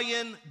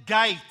iron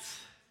gate.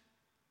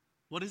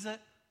 What is it?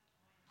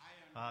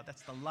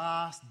 That's the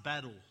last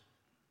battle.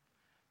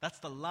 That's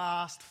the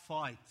last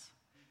fight.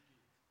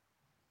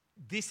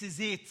 This is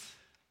it.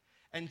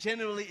 And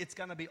generally it's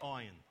going to be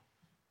iron.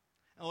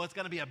 Or it's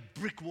going to be a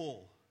brick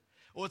wall.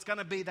 Or it's going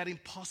to be that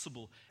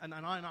impossible. And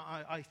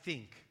I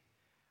think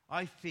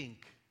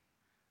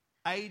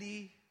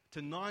 80 to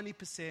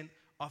 90%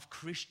 of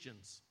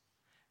Christians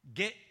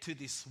get to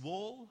this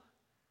wall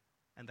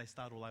and they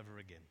start all over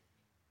again.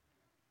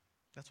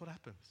 That's what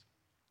happens.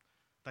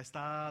 They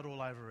start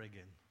all over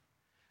again.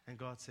 And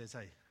God says,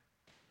 hey,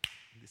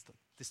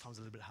 this time's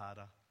a little bit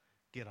harder.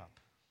 Get up.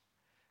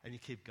 And you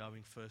keep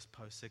going, first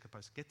post, second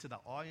post. Get to the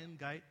iron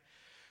gate.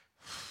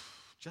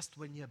 Just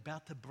when you're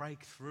about to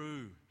break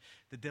through,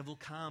 the devil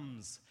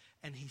comes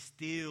and he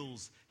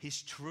steals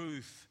his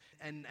truth.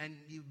 And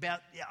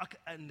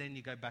then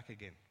you go back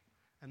again.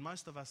 And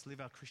most of us live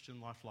our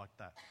Christian life like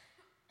that.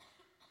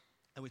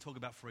 And we talk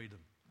about freedom.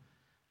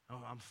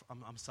 Oh,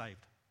 I'm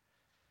saved.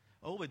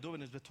 All we're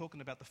doing is we're talking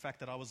about the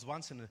fact that I was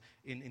once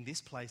in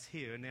this place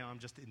here, and now I'm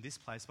just in this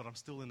place, but I'm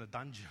still in a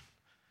dungeon.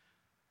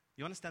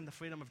 You understand the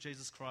freedom of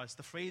Jesus Christ?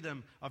 The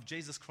freedom of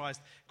Jesus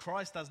Christ.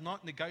 Christ does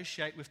not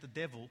negotiate with the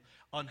devil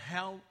on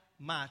how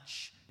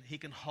much he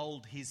can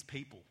hold his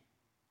people.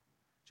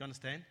 Do you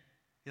understand?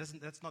 He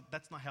doesn't.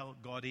 That's not how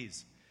God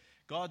is.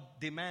 God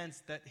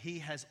demands that he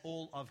has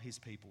all of his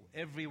people,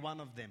 every one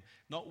of them.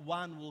 Not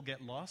one will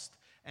get lost,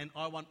 and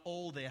I want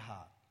all their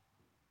heart.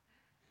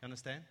 You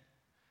understand?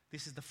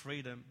 This is the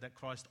freedom that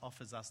Christ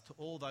offers us to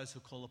all those who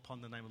call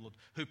upon the name of the Lord,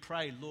 who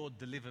pray, Lord,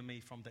 deliver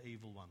me from the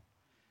evil one.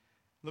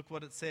 Look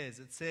what it says.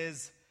 It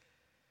says,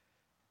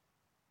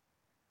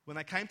 when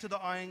they came to the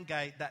iron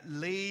gate that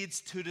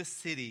leads to the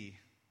city,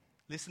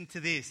 listen to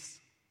this.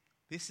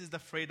 This is the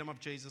freedom of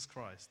Jesus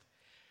Christ,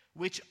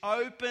 which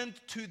opened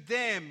to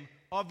them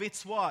of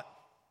its what?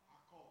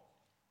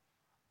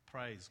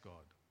 Praise God.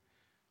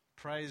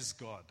 Praise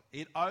God.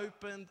 It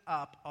opened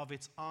up of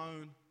its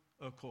own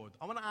accord.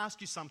 I want to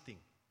ask you something.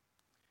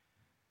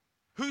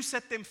 Who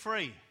set them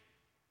free?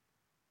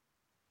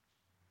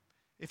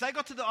 If they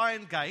got to the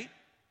iron gate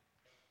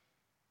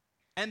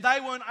and they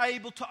weren't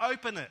able to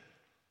open it,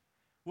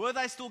 were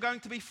they still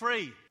going to be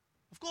free?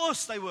 Of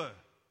course they were.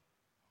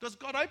 Because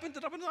God opened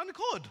it up in his own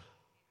accord.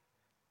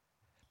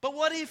 But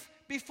what if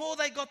before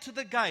they got to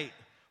the gate,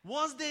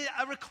 was there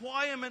a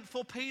requirement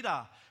for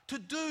Peter to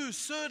do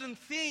certain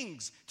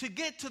things to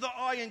get to the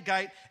iron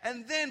gate,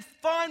 and then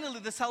finally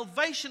the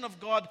salvation of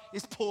God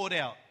is poured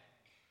out?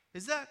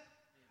 Is that?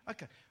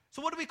 Okay.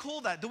 So what do we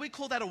call that? Do we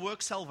call that a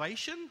work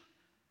salvation?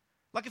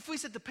 Like if we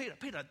said to Peter,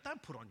 Peter, don't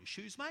put on your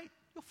shoes, mate.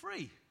 You're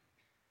free.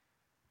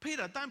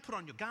 Peter, don't put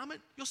on your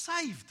garment. You're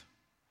saved.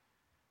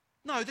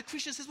 No, the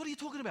Christian says, what are you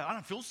talking about? I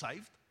don't feel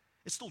saved.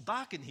 It's still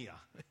dark in here.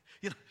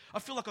 I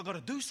feel like I've got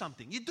to do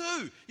something. You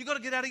do. You've got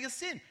to get out of your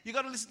sin. You've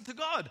got to listen to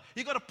God.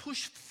 You've got to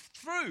push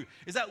through.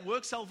 Is that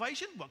work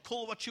salvation? Well,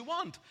 call it what you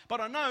want.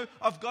 But I know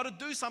I've got to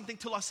do something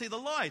till I see the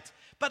light.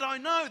 But I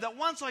know that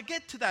once I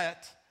get to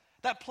that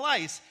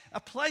place, a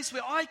place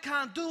where I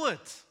can't do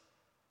it,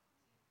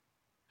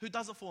 who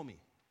does it for me?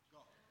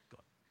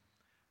 God.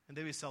 And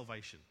there is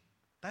salvation.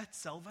 That's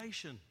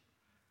salvation.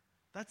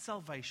 That's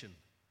salvation.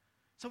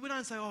 So we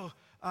don't say,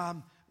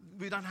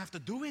 we don't have to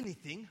do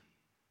anything.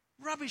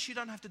 Rubbish, you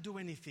don't have to do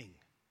anything.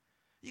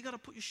 You got to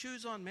put your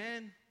shoes on,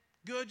 man.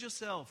 Gird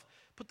yourself.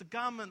 Put the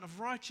garment of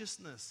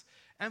righteousness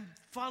and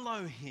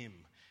follow him.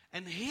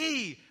 And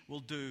he will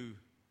do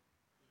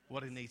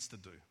what he needs to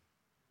do.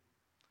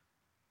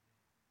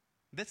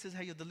 This is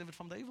how you're delivered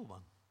from the evil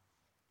one.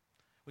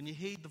 When you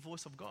heed the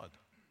voice of God.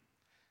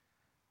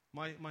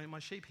 My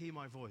sheep hear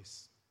my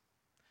voice.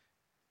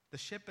 The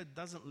shepherd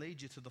doesn't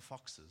lead you to the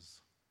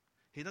foxes.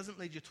 He doesn't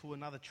lead you to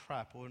another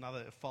trap or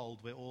another fold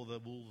where all the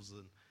wolves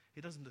and he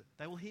doesn't.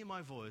 They will hear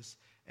my voice,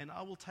 and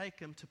I will take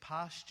them to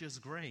pastures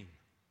green.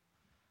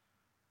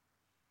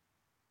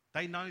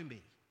 They know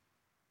me.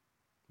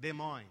 They're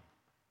mine.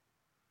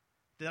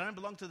 They don't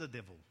belong to the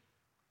devil.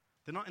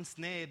 They're not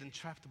ensnared and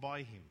trapped by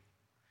him.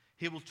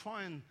 He will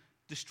try and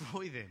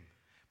destroy them,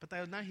 but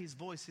they'll know his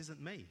voice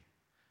isn't me,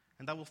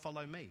 and they will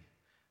follow me.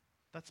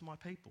 That's my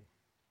people.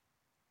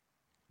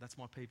 That's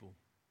my people.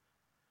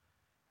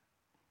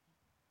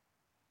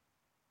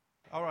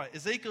 All right,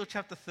 Ezekiel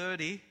chapter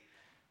 30.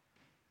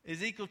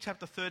 Ezekiel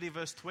chapter 30,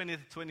 verse 20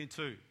 to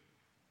 22.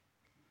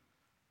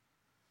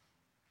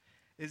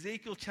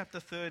 Ezekiel chapter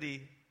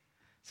 30.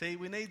 See,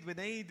 we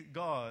need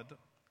God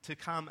to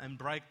come and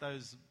break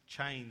those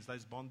chains,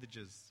 those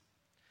bondages.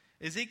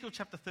 Ezekiel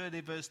chapter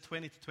 30, verse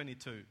 20 to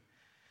 22.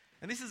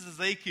 And this is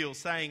Ezekiel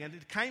saying, "And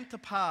it came to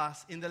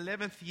pass in the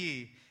 11th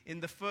year, in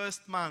the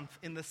first month,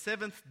 in the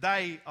 7th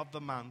day of the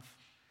month,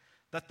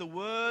 that the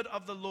word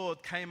of the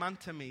Lord came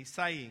unto me,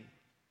 saying,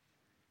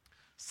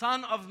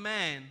 Son of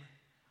man,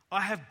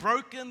 I have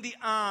broken the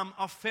arm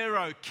of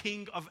Pharaoh,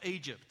 king of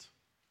Egypt."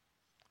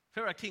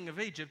 Pharaoh, king of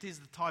Egypt, is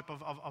the type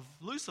of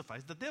Lucifer,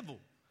 he's the devil.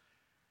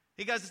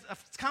 He goes,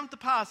 "It's come to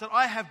pass that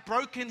I have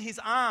broken his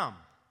arm."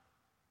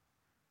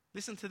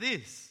 Listen to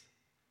this.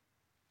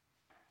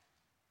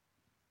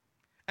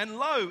 "And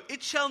lo,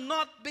 it shall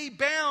not be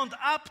bound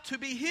up to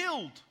be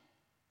healed,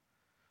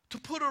 to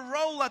put a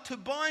roller to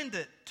bind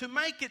it, to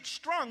make it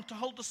strong, to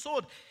hold the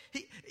sword."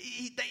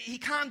 He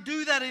can't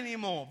do that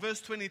anymore.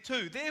 Verse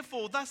 22,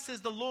 "Therefore, thus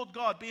says the Lord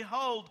God,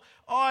 Behold,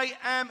 I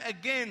am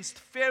against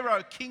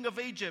Pharaoh, king of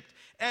Egypt,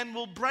 and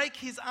will break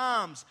his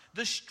arms,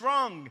 the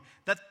strong,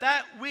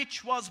 that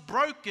which was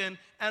broken,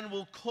 and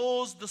will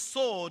cause the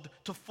sword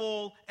to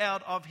fall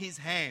out of his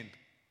hand."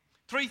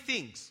 Three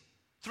things.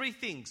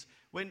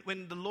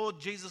 When the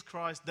Lord Jesus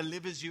Christ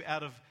delivers you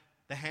out of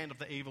the hand of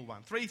the evil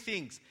one. Three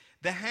things.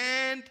 The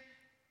hand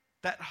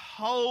that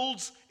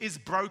holds is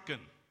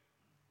broken.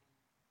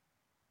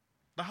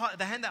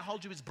 The hand that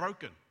holds you is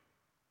broken.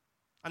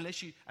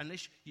 Unless you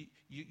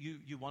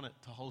want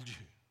it to hold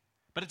you.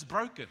 But it's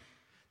broken.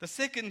 The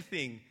second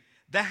thing,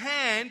 the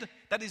hand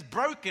that is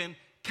broken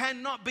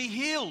cannot be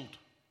healed. Do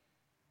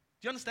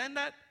you understand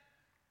that?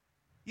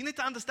 You need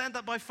to understand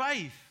that by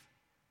faith.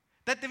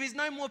 That there is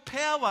no more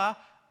power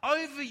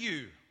over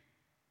you.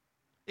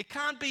 It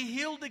can't be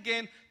healed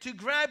again to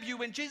grab you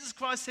when Jesus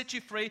Christ set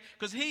you free,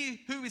 because he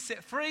who is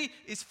set free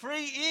is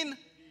free in.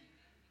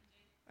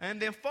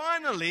 And then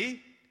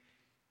finally,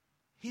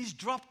 he's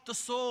dropped the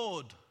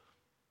sword.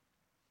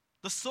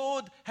 The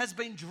sword has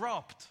been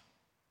dropped.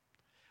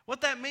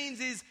 What that means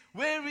is,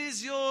 where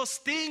is your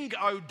sting,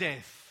 O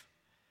death?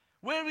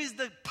 Where is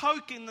the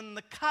poking and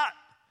the cut?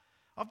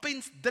 I've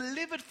been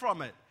delivered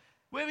from it.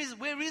 Where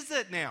is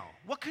it now?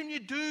 What can you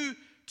do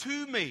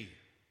to me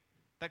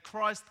that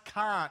Christ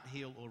can't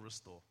heal or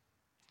restore?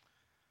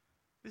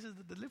 This is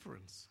the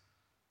deliverance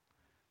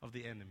of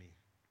the enemy.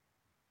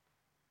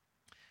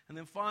 And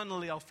then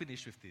finally, I'll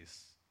finish with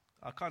this.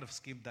 I kind of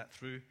skimmed that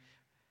through.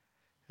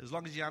 As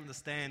long as you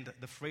understand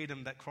the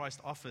freedom that Christ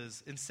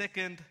offers. In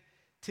 2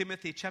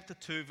 Timothy chapter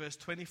 2, verse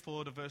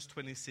 24 to verse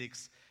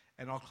 26,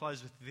 and I'll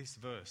close with this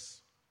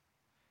verse.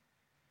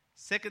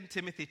 2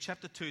 Timothy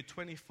chapter 2,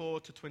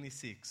 24 to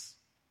 26.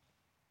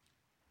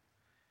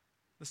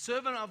 "The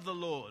servant of the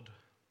Lord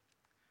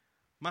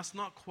must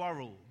not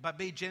quarrel, but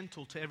be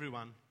gentle to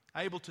everyone,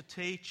 able to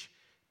teach,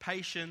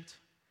 patient."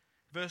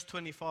 Verse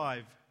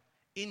 25,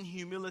 "In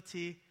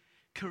humility,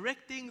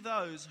 correcting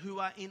those who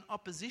are in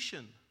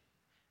opposition,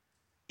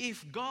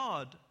 if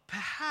God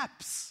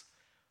perhaps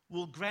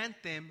will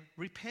grant them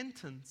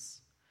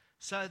repentance,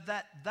 so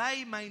that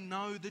they may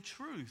know the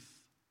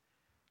truth."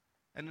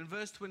 And in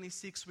verse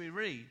 26 we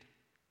read,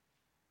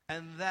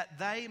 "And that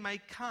they may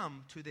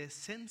come to their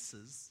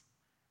senses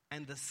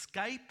and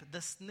escape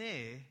the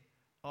snare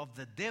of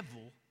the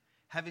devil,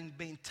 having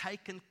been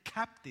taken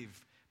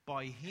captive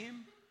by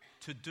him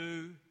to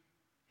do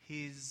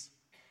his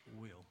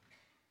will."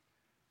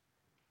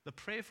 The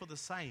prayer for the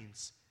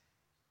saints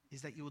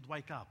is that you would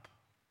wake up.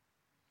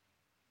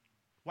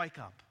 Wake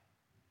up.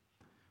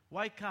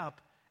 Wake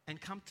up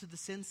and come to the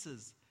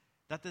senses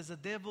that there's a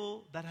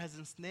devil that has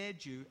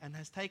ensnared you and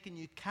has taken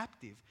you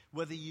captive,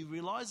 whether you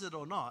realize it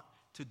or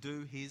not, to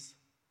do his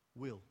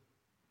will.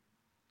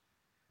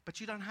 But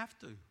you don't have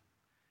to.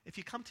 If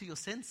you come to your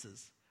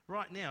senses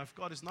right now, if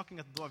God is knocking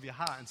at the door of your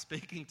heart and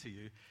speaking to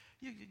you,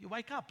 you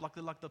wake up like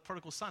the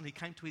prodigal son. He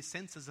came to his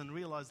senses and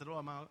realized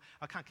that,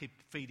 I can't keep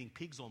feeding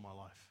pigs all my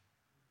life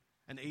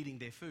and eating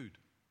their food.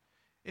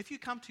 If you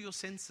come to your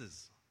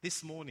senses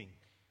this morning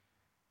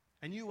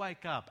and you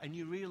wake up and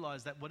you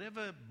realize that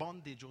whatever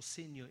bondage or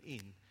sin you're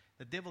in,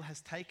 the devil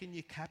has taken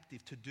you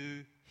captive to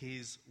do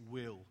his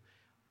will.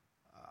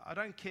 I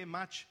don't care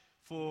much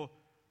for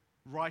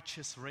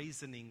righteous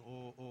reasoning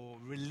or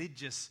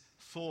religious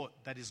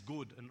thought that is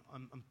good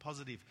and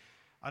positive.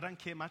 I don't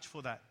care much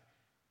for that.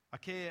 I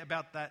care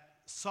about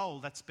that soul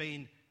that's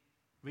been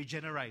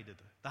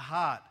regenerated, the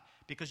heart.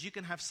 Because you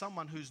can have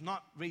someone who's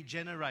not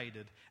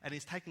regenerated and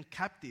is taken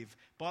captive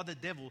by the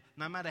devil,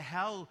 no matter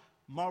how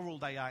moral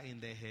they are in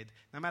their head,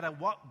 no matter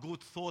what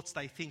good thoughts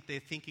they think they're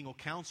thinking or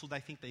counsel they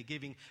think they're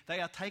giving, they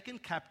are taken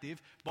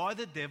captive by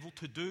the devil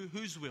to do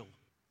whose will?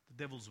 The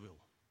devil's will.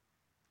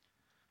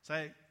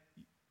 So,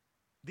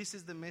 this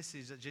is the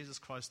message that Jesus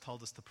Christ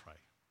told us to pray.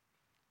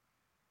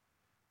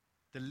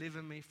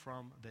 Deliver me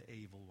from the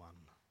evil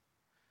one.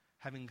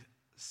 Having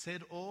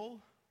said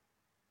all,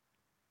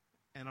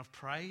 and I've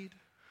prayed,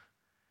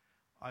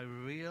 I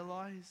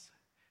realize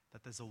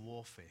that there's a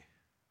warfare,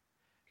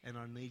 and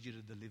I need you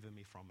to deliver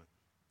me from it.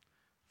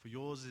 For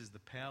yours is the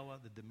power,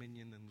 the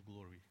dominion, and the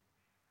glory.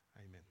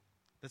 Amen.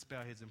 Let's bow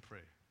our heads in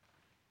prayer.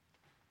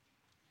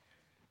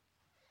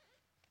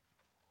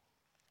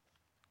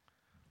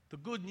 The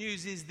good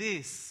news is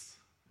this: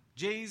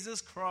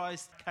 Jesus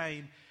Christ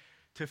came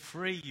to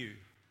free you.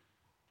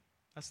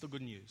 That's the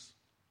good news.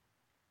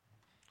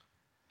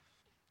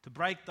 To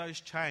break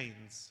those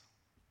chains,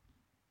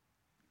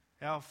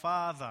 our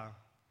Father,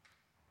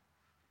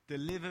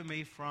 deliver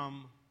me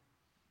from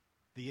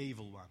the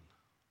evil one.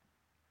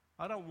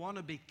 I don't want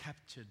to be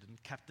captured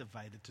and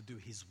captivated to do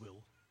His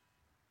will.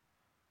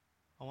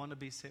 I want to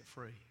be set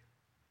free.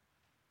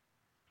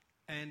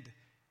 And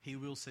He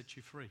will set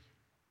you free.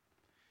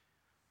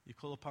 You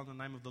call upon the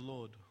name of the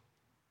Lord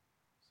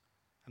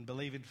and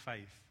believe in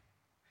faith,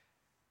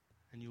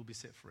 and you'll be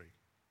set free.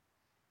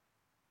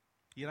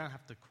 You don't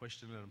have to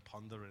question it and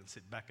ponder it and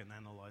sit back and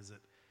analyze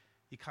it.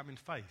 You come in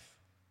faith.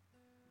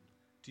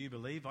 Do you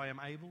believe I am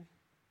able?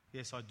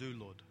 Yes, I do,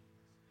 Lord.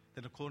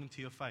 Then according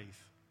to your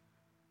faith,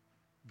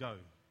 go.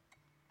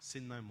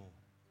 Sin no more.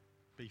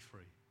 Be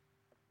free.